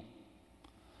healed.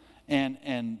 And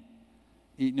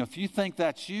if you think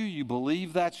that's you, you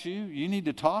believe that's you need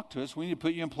to talk to us. We need to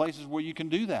put you in places where you can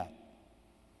do that.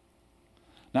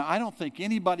 Now, I don't think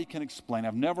anybody can explain,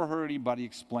 I've never heard anybody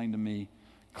explain to me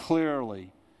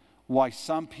clearly why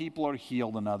some people are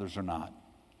healed and others are not.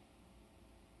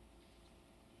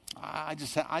 I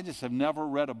just have never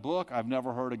read a book. I've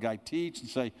never heard a guy teach and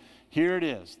say, here it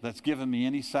is, that's given me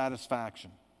any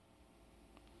satisfaction.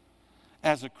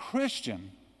 As a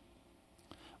Christian,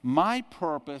 my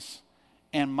purpose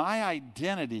and my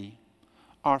identity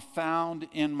are found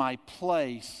in my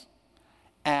place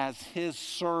as His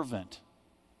servant.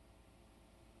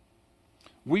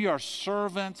 We are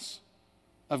servants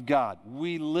of God.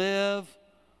 We live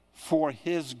for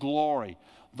His glory.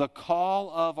 The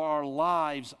call of our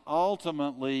lives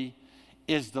ultimately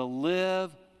is to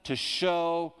live to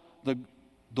show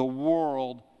the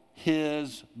world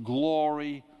His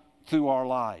glory through our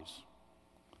lives.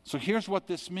 So here's what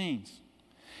this means.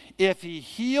 If He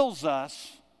heals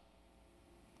us,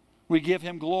 we give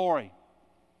Him glory.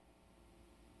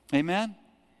 Amen?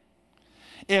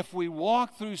 If we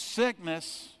walk through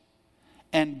sickness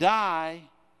and die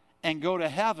and go to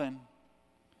heaven,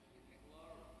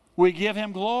 we give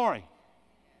Him glory.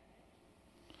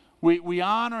 We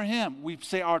honor Him. We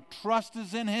say our trust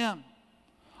is in Him.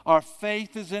 Our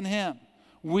faith is in Him.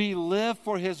 We live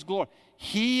for His glory.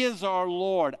 He is our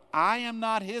Lord. I am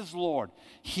not His Lord.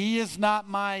 He is not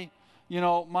my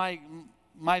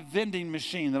vending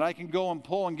machine that I can go and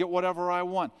pull and get whatever I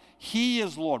want. He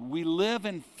is Lord. We live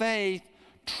in faith,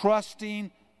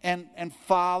 trusting and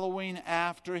following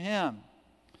after Him.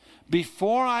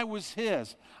 Before I was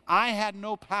His, I had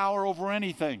no power over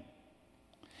anything.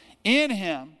 In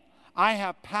Him, I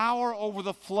have power over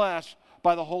the flesh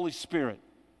by the Holy Spirit.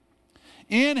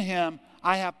 In Him,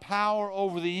 I have power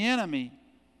over the enemy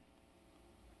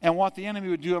and what the enemy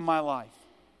would do in my life.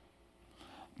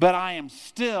 But I am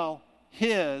still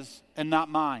His and not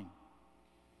mine.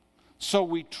 So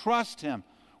we trust Him.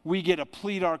 We get to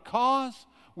plead our cause.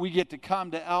 We get to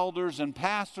come to elders and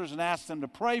pastors and ask them to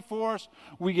pray for us.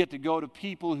 We get to go to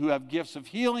people who have gifts of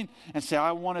healing and say,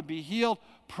 I want to be healed.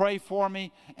 Pray for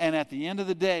me. And at the end of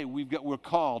the day, we're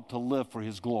called to live for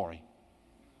His glory.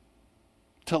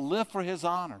 To live for His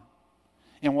honor.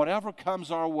 And whatever comes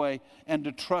our way, and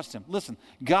to trust Him. Listen,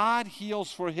 God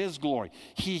heals for His glory.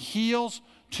 He heals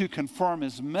to confirm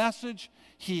His message.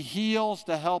 He heals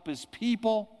to help His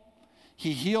people.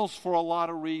 He heals for a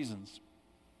lot of reasons.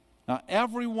 Now,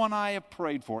 everyone I have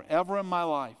prayed for ever in my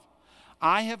life,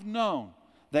 I have known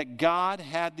that God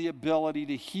had the ability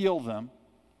to heal them,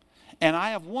 and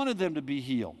I have wanted them to be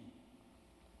healed.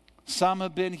 Some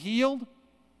have been healed,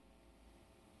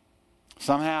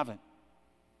 some haven't.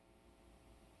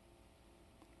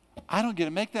 I don't get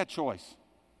to make that choice.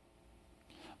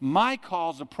 My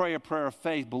call is to pray a prayer of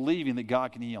faith, believing that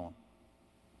God can heal them.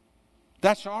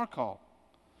 That's our call.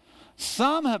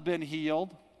 Some have been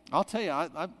healed. I'll tell you,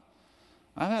 I've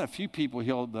had a few people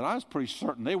healed that I was pretty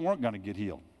certain they weren't going to get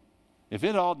healed. If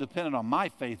it all depended on my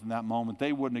faith in that moment,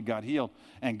 they wouldn't have got healed,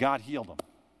 and God healed them.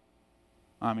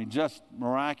 I mean, just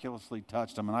miraculously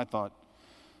touched them, and I thought,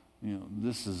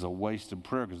 this is a wasted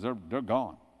prayer because they're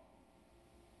gone.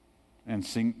 And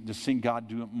just seeing God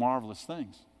do marvelous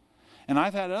things. And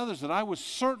I've had others that I was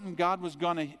certain God was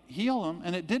going to heal them,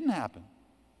 and it didn't happen.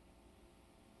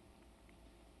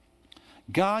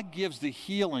 God gives the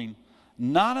healing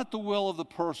not at the will of the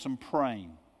person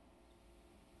praying.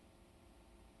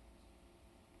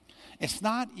 It's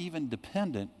not even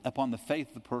dependent upon the faith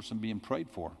of the person being prayed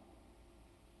for.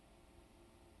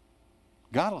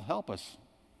 God will help us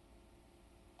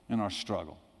in our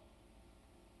struggle.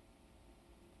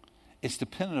 It's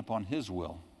dependent upon His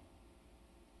will.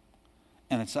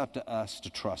 And it's up to us to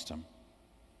trust Him.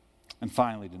 And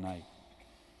finally tonight,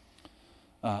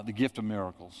 the gift of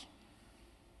miracles.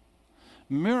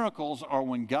 Miracles are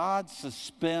when God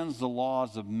suspends the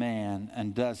laws of man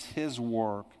and does His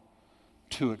work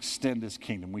to extend His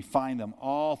kingdom. We find them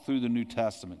all through the New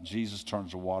Testament. Jesus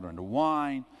turns the water into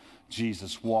wine.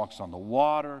 Jesus walks on the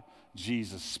water.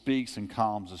 Jesus speaks and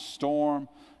calms a storm.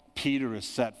 Peter is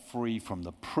set free from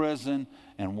the prison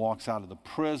and walks out of the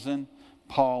prison.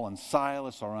 Paul and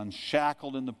Silas are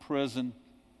unshackled in the prison.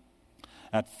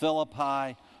 At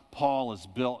Philippi, Paul is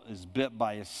bit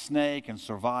by a snake and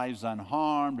survives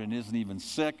unharmed and isn't even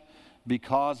sick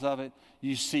because of it.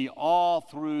 You see all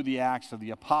through the Acts of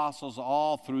the Apostles,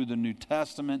 all through the New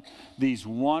Testament, these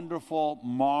wonderful,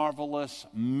 marvelous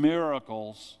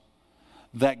miracles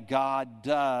that God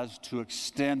does to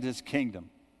extend His kingdom.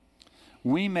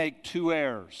 We make two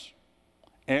errors.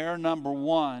 Error number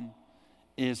one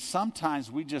is sometimes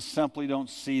we just simply don't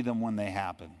see them when they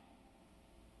happen.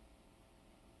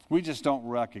 We just don't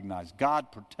recognize.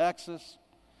 God protects us.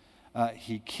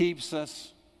 He keeps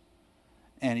us.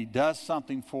 And He does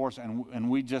something for us. And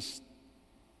we just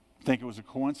think it was a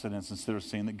coincidence instead of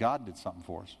seeing that God did something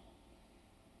for us.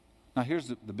 Now here's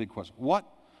the big question.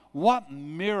 What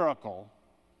miracle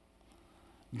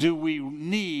do we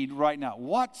need right now?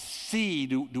 What sea?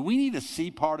 Do we need a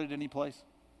sea parted any place?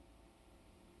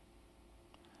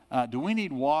 Do we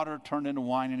need water turned into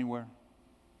wine anywhere?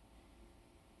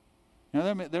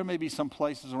 There may be some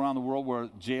places around the world where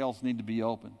jails need to be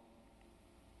open.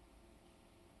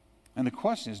 And the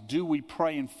question is, do we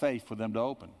pray in faith for them to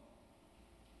open?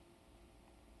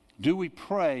 Do we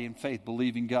pray in faith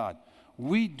believing God?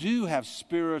 We do have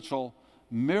spiritual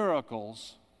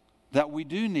miracles that we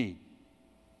do need.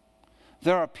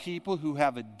 There are people who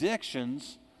have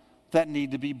addictions that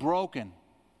need to be broken.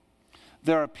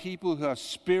 There are people who have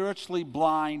spiritually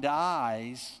blind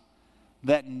eyes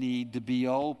that need to be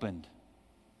opened.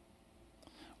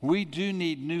 We do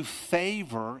need new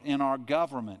favor in our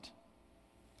government.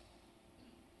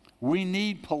 We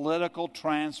need political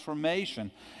transformation.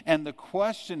 And the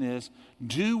question is,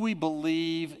 do we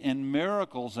believe in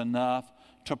miracles enough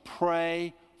to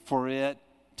pray for it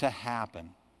to happen?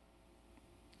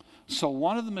 So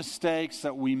one of the mistakes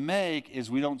that we make is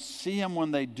we don't see them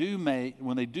when they do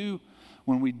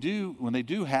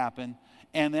happen,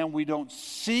 and then we don't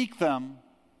seek them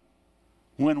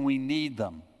when we need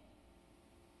them.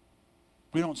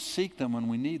 We don't seek them when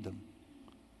we need them.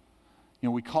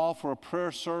 We call for a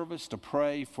prayer service to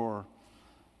pray for,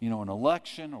 an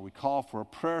election, or we call for a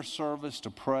prayer service to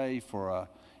pray for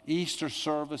Easter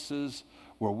services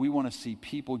where we want to see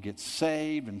people get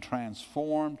saved and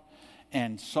transformed.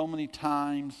 And so many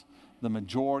times, the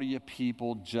majority of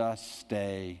people just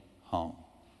stay home.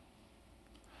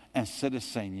 Instead of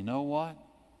saying, you know what?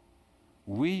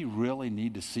 We really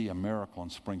need to see a miracle in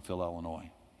Springfield,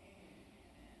 Illinois.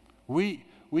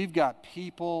 We've got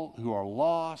people who are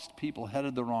lost, people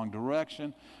headed the wrong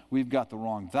direction. We've got the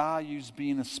wrong values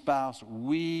being espoused.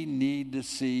 We need to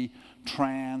see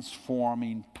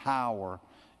transforming power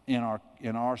in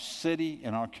our city,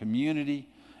 in our community,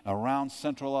 around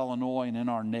Central Illinois, and in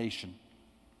our nation.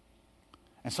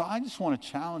 And so I just want to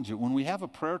challenge you. When we have a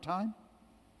prayer time,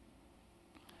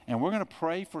 and we're going to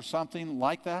pray for something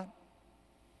like that,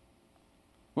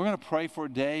 we're going to pray for a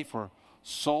day for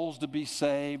souls to be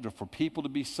saved, or for people to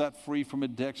be set free from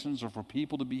addictions, or for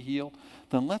people to be healed,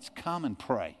 then let's come and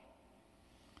pray.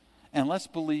 And let's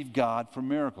believe God for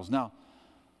miracles. Now,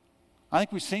 I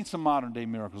think we've seen some modern day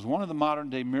miracles. One of the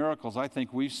modern day miracles I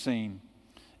think we've seen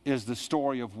is the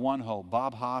story of One Hope.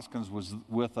 Bob Hoskins was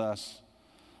with us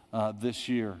this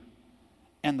year.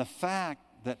 And the fact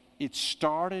that it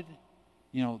started,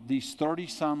 these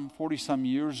 30-some, 40-some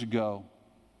years ago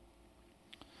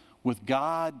with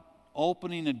God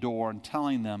opening a door and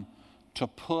telling them to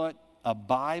put a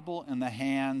Bible in the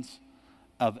hands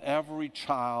of every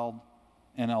child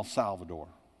in El Salvador.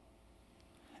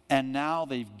 And now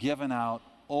they've given out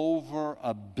over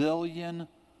 1 billion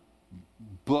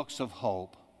books of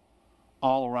hope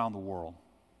all around the world.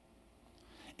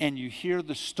 And you hear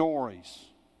the stories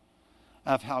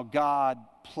of how God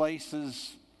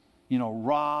places,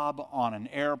 Rob on an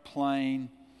airplane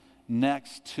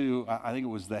next to, I think it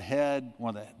was the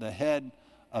head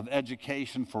of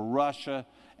education for Russia,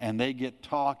 and they get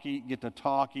to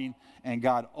talking, and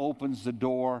God opens the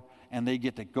door, and they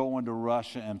get to go into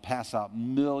Russia and pass out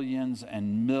millions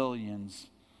and millions.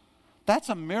 That's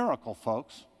a miracle,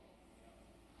 folks.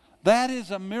 That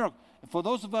is a miracle. For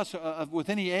those of us with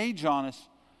any age on us,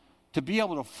 to be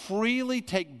able to freely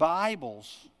take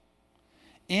Bibles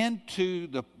into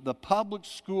the public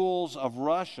schools of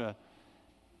Russia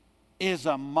is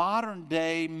a modern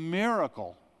day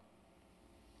miracle.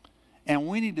 And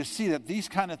we need to see that these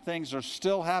kind of things are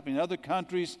still happening. Other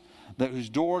countries whose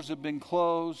doors have been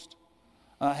closed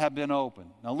have been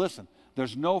opened. Now listen,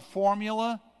 there's no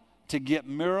formula to get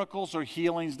miracles or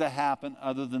healings to happen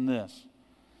other than this.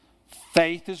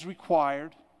 Faith is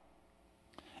required,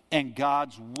 and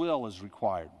God's will is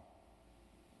required.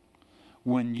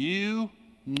 When you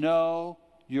know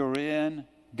you're in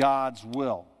God's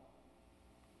will,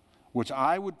 which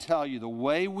I would tell you the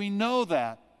way we know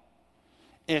that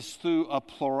is through a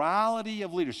plurality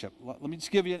of leadership. Let me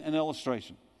just give you an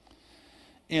illustration.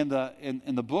 In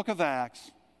the book of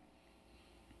Acts,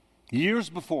 years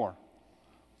before,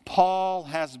 Paul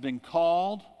has been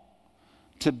called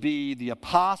to be the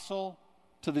apostle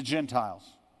to the Gentiles.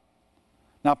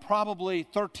 Now, probably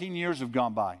 13 years have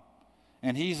gone by,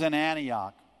 and he's in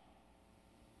Antioch.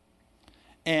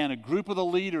 And a group of the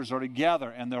leaders are together,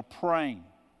 and they're praying.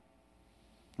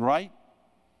 Right?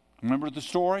 Remember the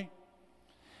story?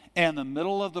 In the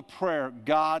middle of the prayer,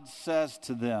 God says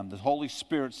to them, the Holy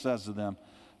Spirit says to them,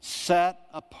 set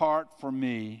apart for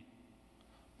me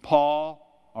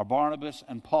Paul, or Barnabas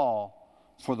and Paul,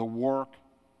 for the work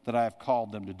that I have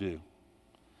called them to do.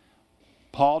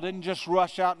 Paul didn't just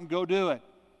rush out and go do it.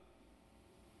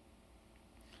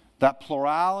 That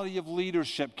plurality of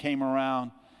leadership came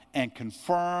around and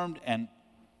confirmed and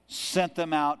sent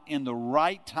them out in the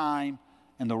right time,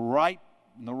 in the right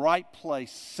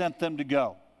place, sent them to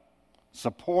go,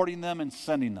 supporting them and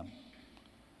sending them.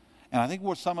 And I think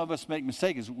where some of us make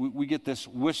mistakes is we get this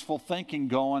wishful thinking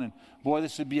going, and boy,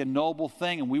 this would be a noble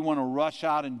thing, and we want to rush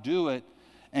out and do it.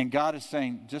 And God is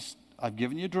saying, I've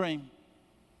given you a dream.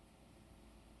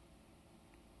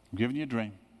 I'm giving you a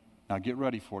dream. Now get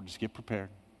ready for it. Just get prepared.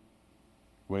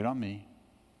 Wait on me.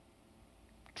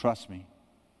 Trust me.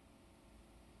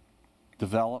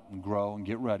 Develop and grow and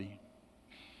get ready.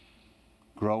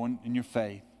 Grow in your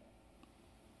faith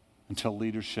until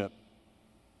leadership,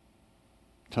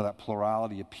 till that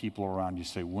plurality of people around you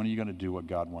say, when are you going to do what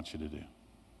God wants you to do?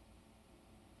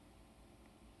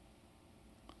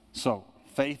 So,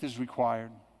 faith is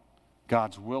required.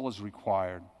 God's will is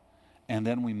required. And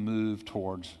then we move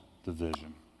towards the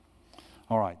vision.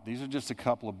 All right, these are just a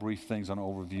couple of brief things on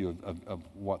overview of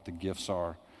what the gifts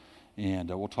are. And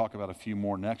we'll talk about a few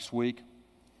more next week.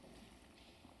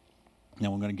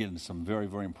 And we're going to get into some very,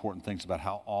 very important things about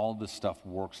how all this stuff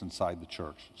works inside the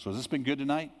church. So has this been good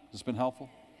tonight? Has this been helpful?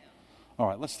 All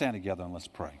right, let's stand together and let's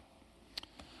pray.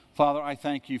 Father, I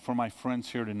thank you for my friends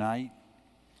here tonight.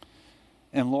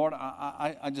 And Lord,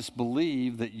 I just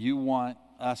believe that you want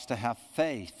us to have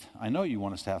faith. I know you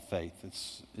want us to have faith.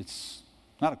 It's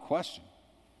not a question.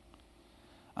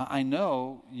 I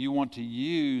know you want to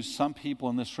use some people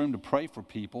in this room to pray for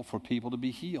people to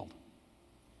be healed.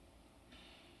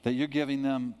 That you're giving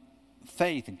them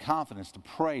faith and confidence to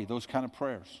pray those kind of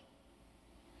prayers.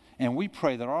 And we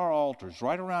pray that our altars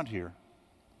right around here,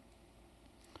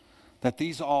 that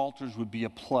these altars would be a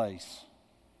place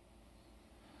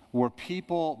where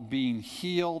people being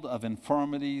healed of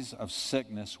infirmities, of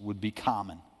sickness would be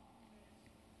common.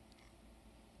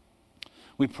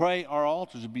 We pray our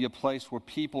altars would be a place where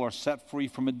people are set free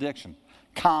from addiction.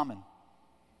 Common.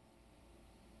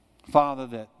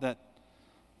 Father, that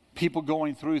people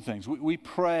going through things. We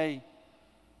pray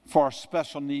for our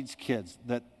special needs kids,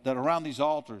 that around these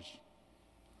altars,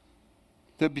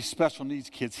 there'd be special needs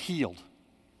kids healed.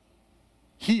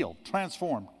 Healed,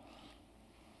 transformed.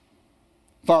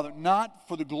 Father, not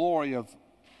for the glory of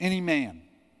any man,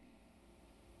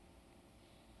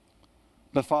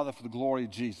 but Father, for the glory of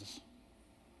Jesus.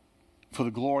 For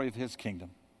the glory of his kingdom.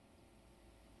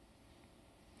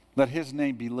 Let his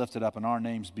name be lifted up and our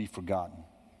names be forgotten.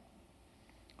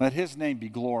 Let his name be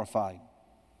glorified.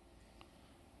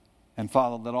 And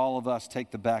Father, let all of us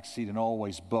take the back seat and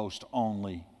always boast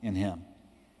only in Him.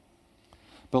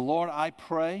 But Lord, I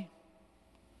pray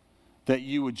that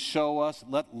you would show us,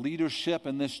 let leadership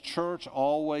in this church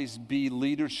always be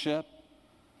leadership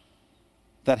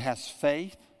that has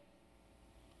faith,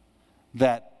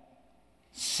 that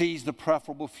sees the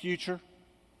preferable future,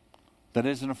 that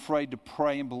isn't afraid to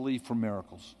pray and believe for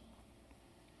miracles.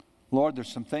 Lord,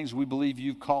 there's some things we believe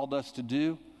you've called us to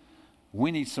do.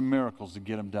 We need some miracles to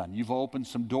get them done. You've opened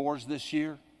some doors this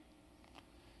year.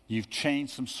 You've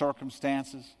changed some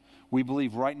circumstances. We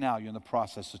believe right now you're in the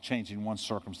process of changing one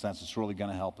circumstance that's really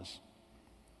going to help us.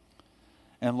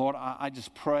 And Lord, I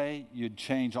just pray you'd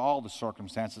change all the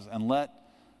circumstances and let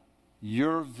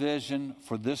your vision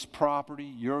for this property,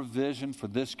 your vision for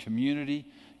this community,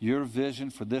 your vision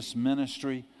for this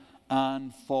ministry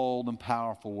unfold in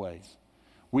powerful ways.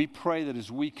 We pray that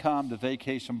as we come to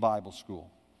Vacation Bible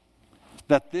School,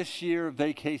 that this year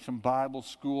Vacation Bible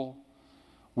School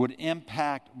would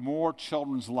impact more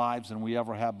children's lives than we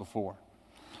ever have before.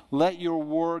 Let your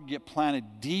word get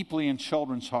planted deeply in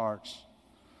children's hearts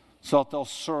so that they'll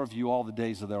serve you all the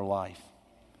days of their life.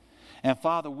 And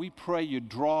Father, we pray you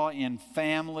draw in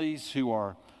families who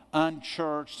are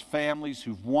unchurched, families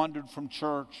who've wandered from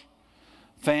church,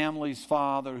 families,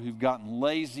 Father, who've gotten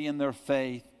lazy in their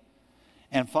faith.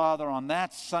 And Father, on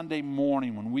that Sunday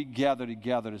morning when we gather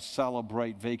together to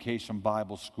celebrate Vacation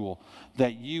Bible School,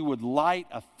 that you would light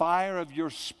a fire of your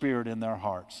Spirit in their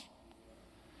hearts.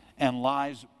 And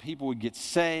people would get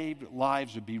saved,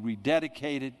 lives would be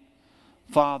rededicated.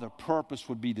 Father, purpose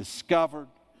would be discovered,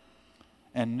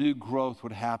 and new growth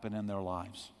would happen in their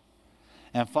lives.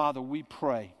 And Father, we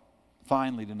pray,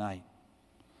 finally tonight,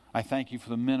 I thank you for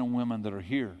the men and women that are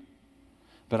here.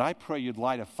 But I pray you'd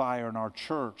light a fire in our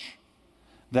church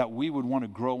that we would want to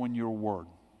grow in your word.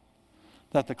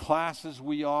 That the classes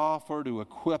we offer to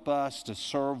equip us to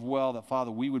serve well, that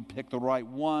Father, we would pick the right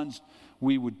ones,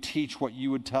 we would teach what you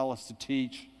would tell us to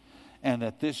teach, and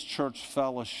that this church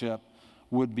fellowship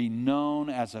would be known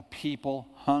as a people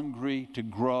hungry to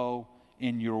grow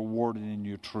in your word and in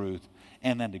your truth,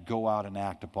 and then to go out and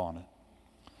act upon it.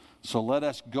 So let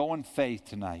us go in faith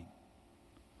tonight.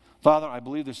 Father, I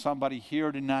believe there's somebody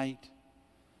here tonight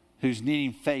who's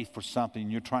needing faith for something,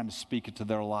 and you're trying to speak it to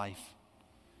their life.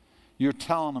 You're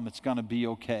telling them it's going to be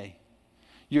okay.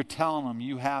 You're telling them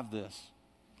you have this.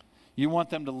 You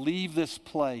want them to leave this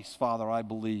place, Father, I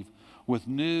believe, with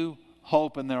new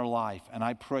hope in their life. And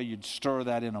I pray you'd stir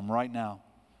that in them right now,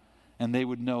 and they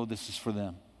would know this is for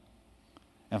them.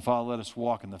 And Father, let us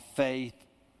walk in the faith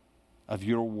of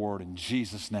your word in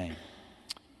Jesus' name.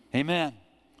 Amen.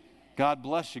 God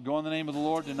bless you. Go in the name of the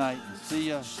Lord tonight, and see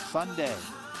you Sunday.